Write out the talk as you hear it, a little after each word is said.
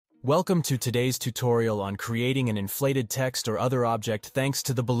Welcome to today's tutorial on creating an inflated text or other object thanks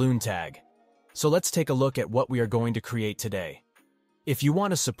to the balloon tag. So let's take a look at what we are going to create today. If you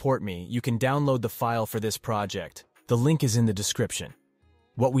want to support me, you can download the file for this project. The link is in the description.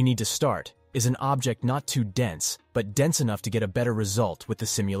 What we need to start is an object not too dense, but dense enough to get a better result with the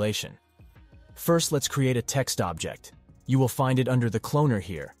simulation. First, let's create a text object. You will find it under the cloner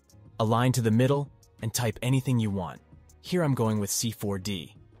here. Align to the middle and type anything you want. Here I'm going with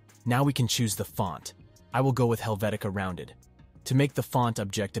C4D. Now we can choose the font. I will go with Helvetica Rounded. To make the font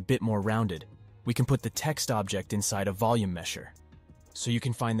object a bit more rounded, we can put the text object inside a volume mesher. So you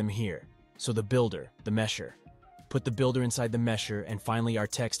can find them here. So the builder, the mesher. Put the builder inside the mesher and finally our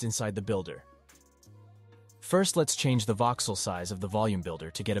text inside the builder. First, let's change the voxel size of the volume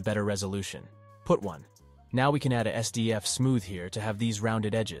builder to get a better resolution. Put one. Now we can add a SDF smooth here to have these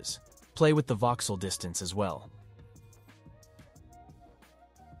rounded edges. Play with the voxel distance as well.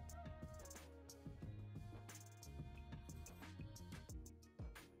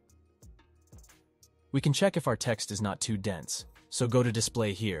 We can check if our text is not too dense, so go to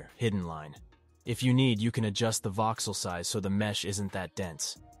display here, hidden line. If you need, you can adjust the voxel size so the mesh isn't that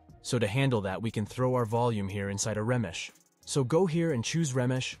dense. So to handle that, we can throw our volume here inside a remesh. So go here and choose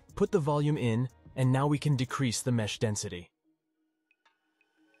remesh, put the volume in, and now we can decrease the mesh density.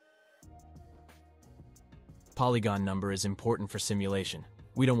 Polygon number is important for simulation.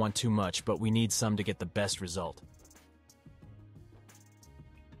 We don't want too much, but we need some to get the best result.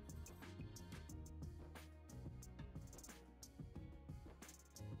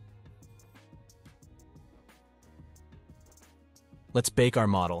 Let's bake our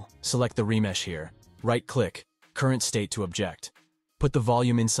model. Select the remesh here. Right-click, current state to object. Put the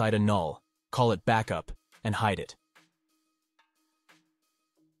volume inside a null, call it backup, and hide it.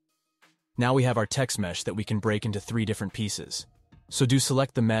 Now we have our text mesh that we can break into 3 different pieces. So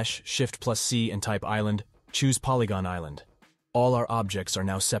select the mesh, Shift+C and type island, choose polygon island. All our objects are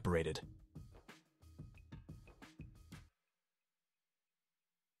now separated.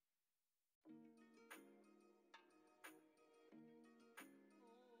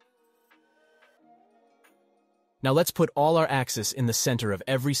 Now let's put all our axes in the center of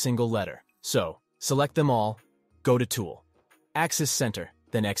every single letter. So, select them all, go to Tool, Axis Center,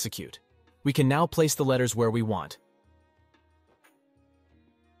 then Execute. We can now place the letters where we want.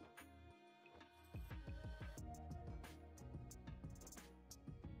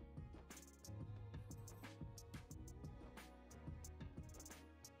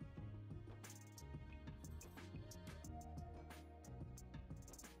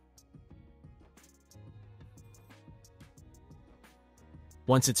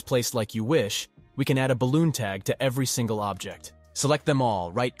 Once it's placed like you wish, we can add a balloon tag to every single object. Select them all,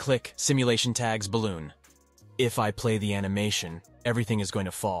 right-click, Simulation Tags, Balloon. If I play the animation, everything is going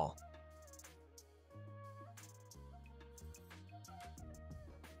to fall.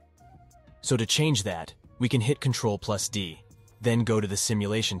 So to change that, we can hit Ctrl+D, then go to the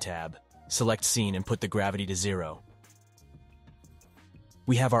Simulation tab, select Scene and put the gravity to 0.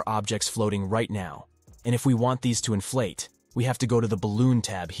 We have our objects floating right now, and if we want these to inflate, we have to go to the Balloon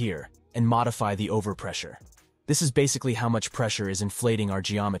tab here and modify the overpressure. This is basically how much pressure is inflating our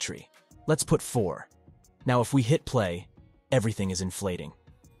geometry. Let's put 4. Now if we hit play, everything is inflating.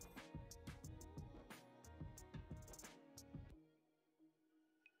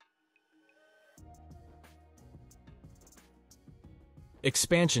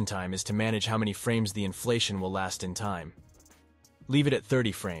 Expansion time is to manage how many frames the inflation will last in time. Leave it at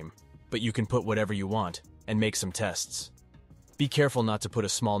 30 frame, but you can put whatever you want and make some tests. Be careful not to put a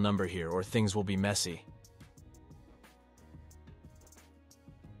small number here or things will be messy.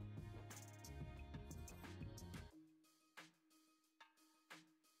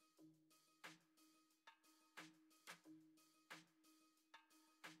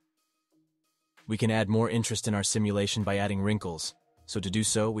 We can add more interest in our simulation by adding wrinkles. So to do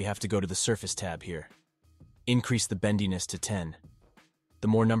so, we have to go to the Surface tab here. Increase the bendiness to 10. The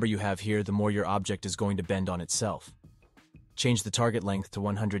more number you have here, the more your object is going to bend on itself. Change the target length to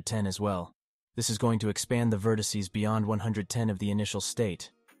 110 as well. This is going to expand the vertices beyond 110 of the initial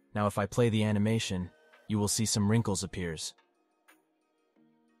state. Now if I play the animation, you will see some wrinkles appears.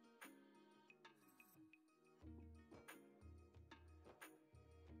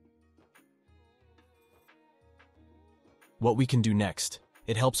 What we can do next,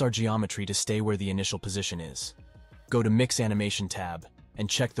 it helps our geometry to stay where the initial position is. Go to Mix Animation tab and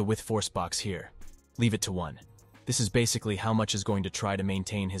check the With Force box here. Leave it to 1. This is basically how much is going to try to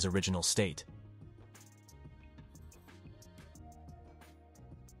maintain his original state.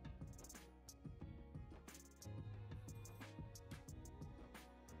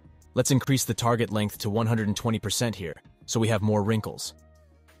 Let's increase the target length to 120% here, so we have more wrinkles.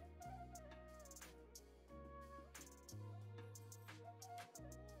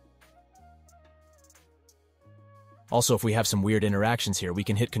 Also, if we have some weird interactions here, we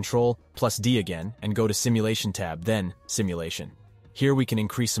can hit Ctrl plus D again and go to Simulation tab, then Simulation. Here we can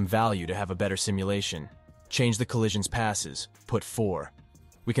increase some value to have a better simulation. Change the collisions passes, put 4.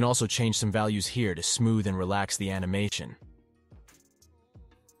 We can also change some values here to smooth and relax the animation.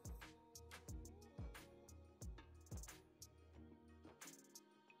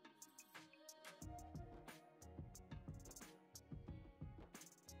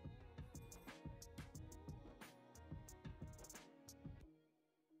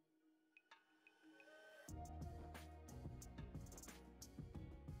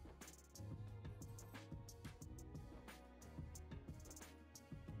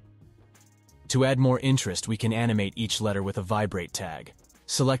 To add more interest, we can animate each letter with a vibrate tag.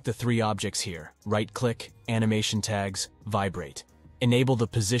 Select the 3 objects here, right-click, animation tags, vibrate. Enable the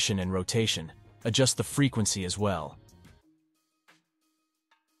position and rotation. Adjust the frequency as well.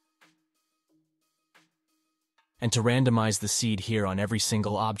 And to randomize the seed here on every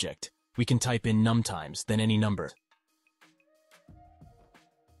single object, we can type in num times, then any number.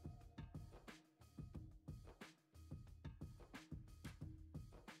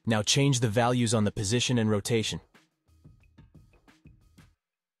 Now change the values on the position and rotation.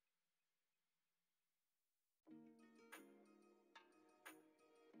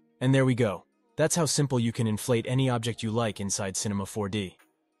 And there we go. That's how simple you can inflate any object you like inside Cinema 4D.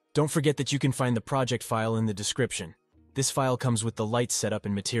 Don't forget that you can find the project file in the description. This file comes with the lights setup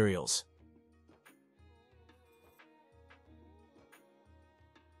and materials.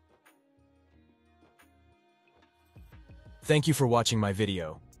 Thank you for watching my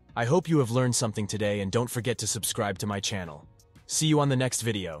video. I hope you have learned something today, and don't forget to subscribe to my channel. See you on the next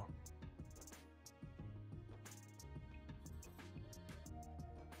video.